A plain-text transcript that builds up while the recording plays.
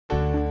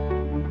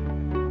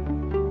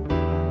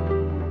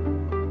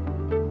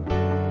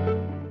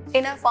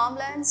In our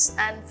farmlands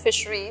and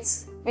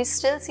fisheries, we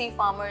still see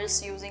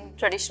farmers using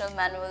traditional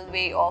manual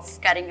way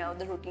of carrying out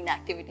the routine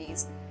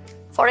activities.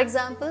 For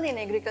example, in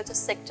agriculture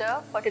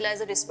sector,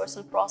 fertilizer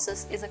dispersal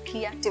process is a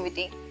key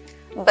activity,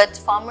 but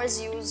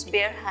farmers use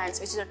bare hands,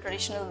 which is a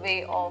traditional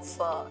way of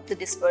the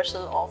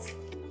dispersal of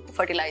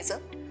fertilizer.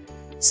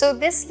 So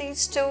this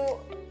leads to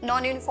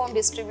non-uniform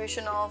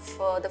distribution of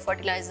the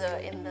fertilizer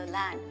in the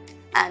land,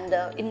 and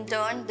in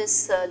turn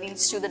this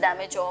leads to the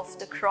damage of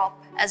the crop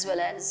as well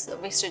as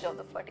wastage of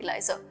the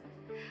fertilizer.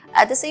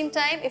 At the same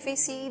time, if we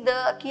see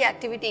the key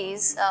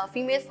activities,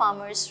 female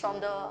farmers from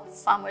the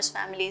farmers'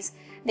 families,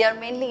 they are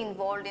mainly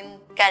involved in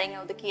carrying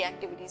out the key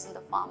activities in the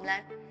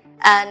farmland,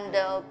 and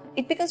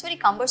it becomes very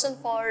cumbersome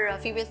for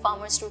female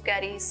farmers to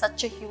carry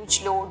such a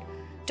huge load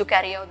to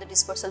carry out the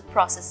dispersal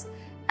process,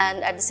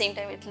 and at the same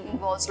time it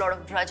involves a lot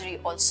of drudgery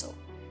also.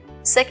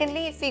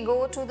 Secondly, if we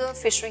go to the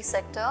fishery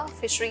sector,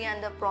 fishery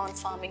and the prawn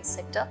farming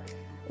sector,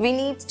 we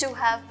need to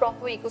have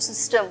proper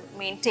ecosystem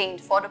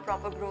maintained for the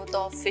proper growth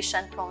of fish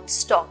and prawn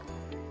stock,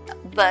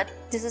 but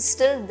this is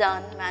still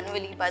done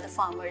manually by the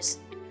farmers.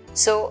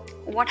 So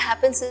what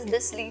happens is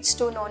this leads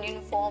to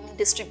non-uniform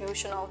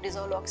distribution of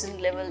dissolved oxygen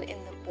level in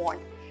the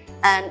pond,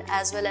 and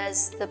as well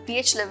as the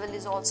pH level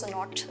is also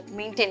not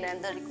maintained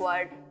in the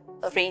required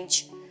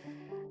range.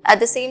 At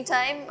the same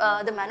time,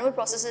 the manual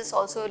processes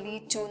also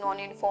lead to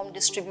non-uniform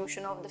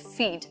distribution of the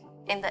feed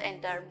in the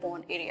entire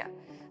pond area.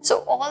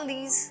 So all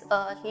these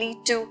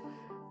lead to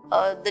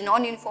the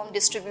non-uniform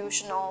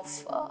distribution of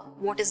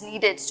what is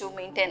needed to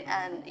maintain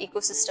an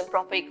ecosystem,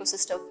 proper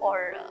ecosystem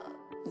for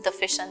the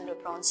fish and the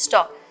prawn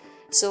stock.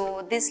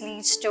 So this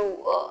leads to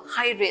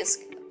high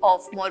risk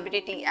of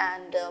morbidity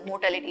and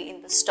mortality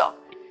in the stock,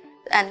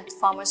 and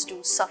farmers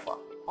do suffer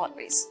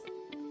always.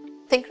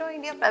 Thinkraw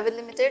India Private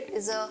Limited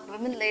is a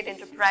women-led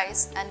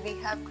enterprise, and we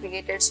have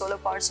created solar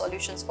power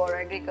solutions for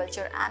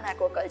agriculture and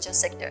aquaculture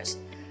sectors.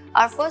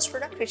 Our first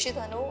product,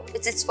 Krishidhanu,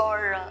 it's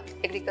for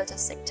agriculture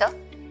sector.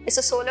 It's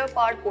a solar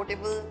powered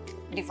portable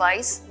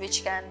device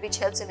which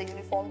helps in the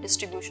uniform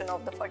distribution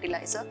of the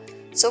fertilizer.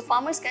 So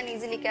farmers can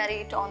easily carry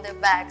it on their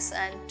backs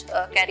and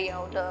carry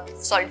out a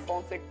solid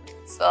form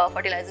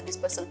fertilizer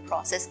dispersal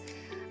process,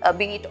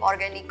 be it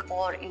organic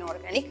or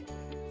inorganic.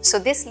 So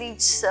this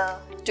leads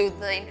to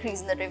the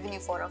increase in the revenue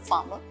for a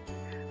farmer.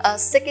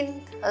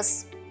 Second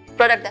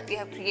product that we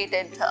have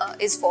created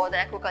is for the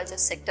aquaculture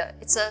sector.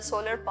 It's a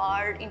solar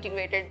powered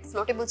integrated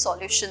floatable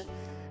solution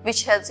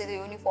which helps in the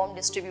uniform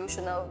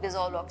distribution of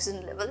dissolved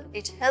oxygen level.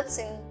 It helps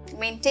in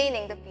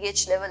maintaining the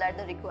pH level at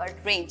the required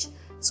range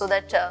so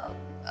that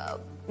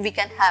we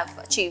can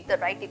achieve the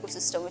right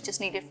ecosystem which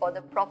is needed for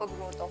the proper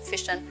growth of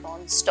fish and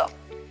prawn stock.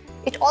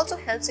 It also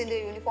helps in the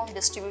uniform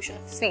distribution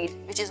of feed,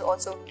 which is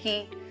also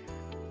key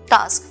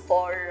task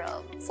for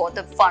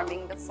the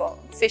farming, the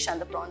fish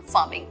and the prawn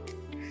farming.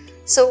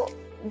 So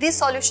these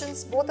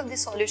solutions, both of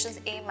these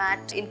solutions aim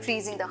at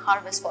increasing the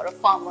harvest for a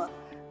farmer,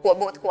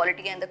 both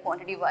quality and the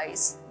quantity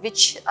wise,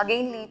 which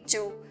again lead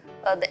to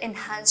the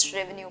enhanced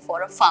revenue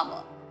for a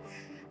farmer.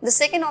 The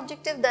second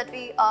objective that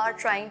we are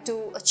trying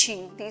to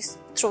achieve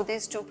through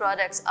these two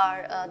products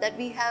are that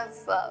we have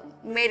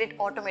made it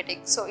automatic.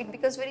 So it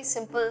becomes very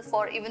simple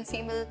for even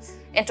female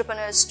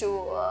entrepreneurs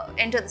to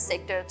enter the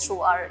sector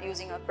through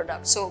using our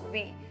product. So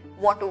we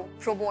want to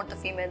promote the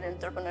female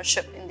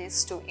entrepreneurship in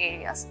these two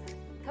areas.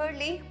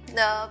 Thirdly,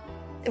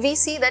 we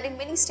see that in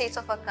many states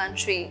of our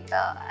country,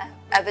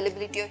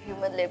 availability of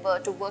human labor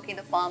to work in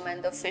the farm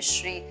and the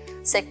fishery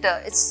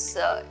sector, it's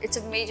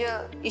a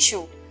major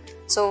issue.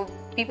 So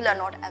people are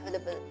not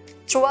available.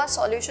 Through our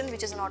solution,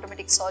 which is an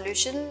automatic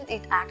solution,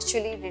 it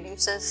actually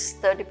reduces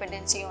the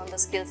dependency on the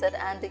skill set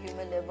and the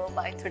human labor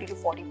by 30 to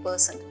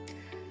 40%.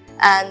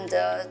 And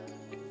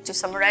to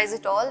summarize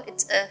it all,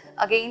 it's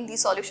again,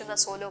 these solutions are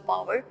solar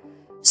powered.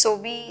 So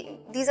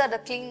these are the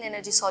clean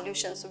energy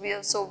solutions.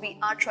 So we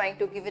are trying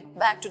to give it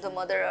back to the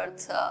Mother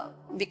Earth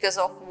because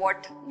of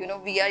what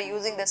we are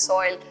using the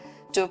soil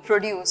to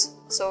produce.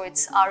 So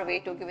it's our way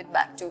to give it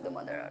back to the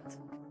Mother Earth.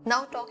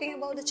 Now talking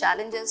about the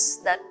challenges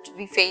that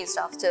we faced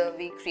after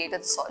we created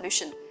the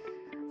solution.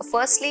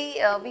 Firstly,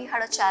 we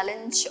had a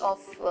challenge of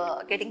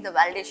getting the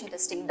validation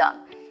testing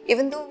done.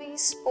 Even though we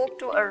spoke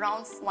to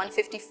around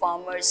 150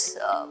 farmers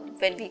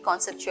when we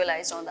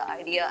conceptualized on the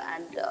idea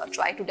and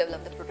tried to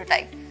develop the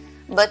prototype,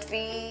 but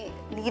we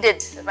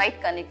needed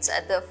right connects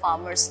at the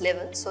farmers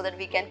level so that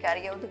we can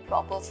carry out the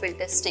proper field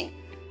testing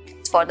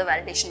for the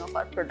validation of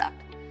our product.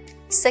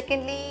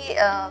 Secondly,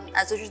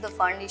 as it is the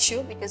fund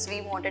issue, because we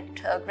wanted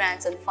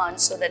grants and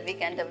funds so that we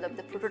can develop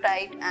the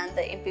prototype and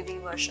the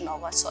MPV version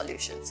of our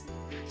solutions.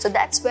 So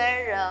that's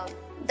where,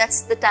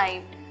 that's the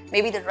time,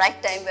 maybe the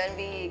right time when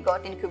we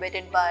got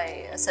incubated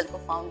by SELCO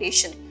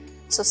Foundation.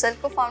 So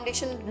SELCO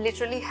Foundation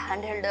literally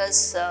handheld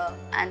us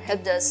and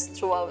helped us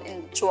throughout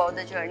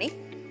the journey.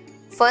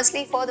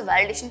 Firstly, for the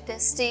validation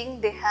testing,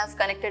 they have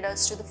connected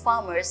us to the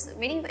farmers,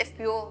 many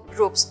FPO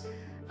groups.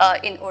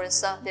 In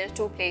Orissa, there are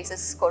two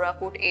places,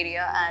 Koraput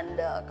area and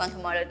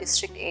Kandhamala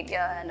district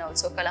area and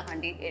also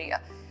Kalahandi area.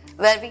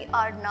 where we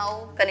are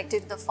now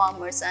connected to the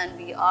farmers and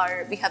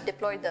we have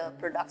deployed the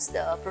products,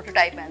 the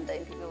prototype and the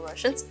interview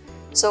versions.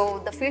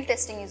 So the field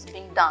testing is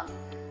being done.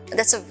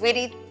 That's a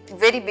very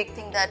big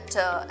thing that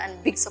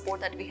and big support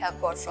that we have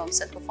got from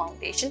SELCO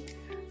Foundation.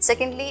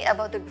 Secondly,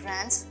 about the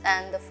grants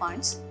and the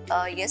funds,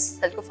 yes,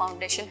 SELCO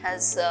Foundation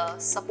has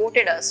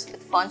supported us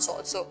with funds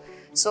also.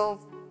 So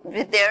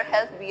with their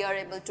help, we are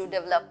able to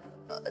develop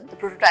the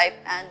prototype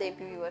and the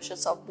MPV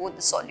versions of both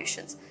the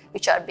solutions,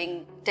 which are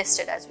being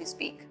tested as we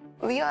speak.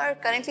 We are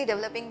currently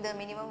developing the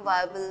minimum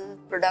viable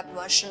product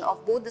version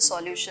of both the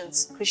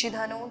solutions,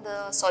 Krishidhanu,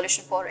 the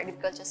solution for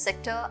agriculture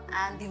sector,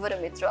 and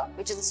Dhivaramitra,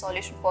 which is the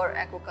solution for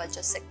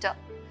aquaculture sector.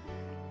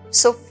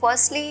 So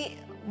firstly,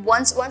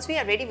 once we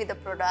are ready with the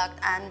product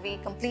and we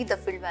complete the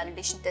field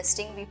validation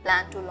testing, we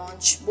plan to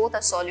launch both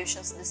our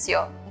solutions this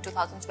year in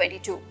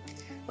 2022.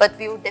 But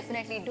we would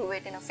definitely do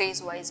it in a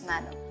phase-wise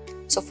manner.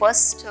 So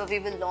first, we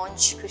will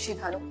launch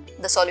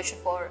Krishidhanu, the solution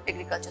for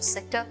agriculture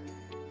sector.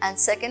 And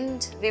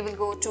second, we will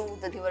go to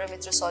the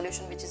Dhivaramitra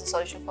solution, which is a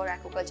solution for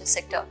aquaculture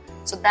sector.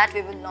 So that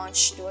we will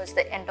launch towards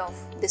the end of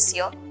this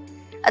year.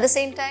 At the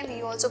same time,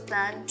 we also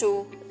plan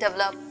to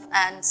develop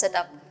and set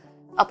up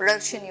a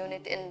production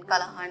unit in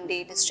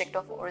Kalahandi district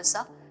of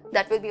Orissa.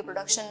 That will be a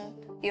production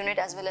unit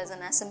as well as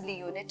an assembly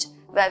unit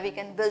where we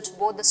can build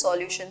both the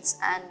solutions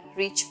and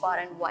reach far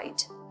and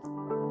wide.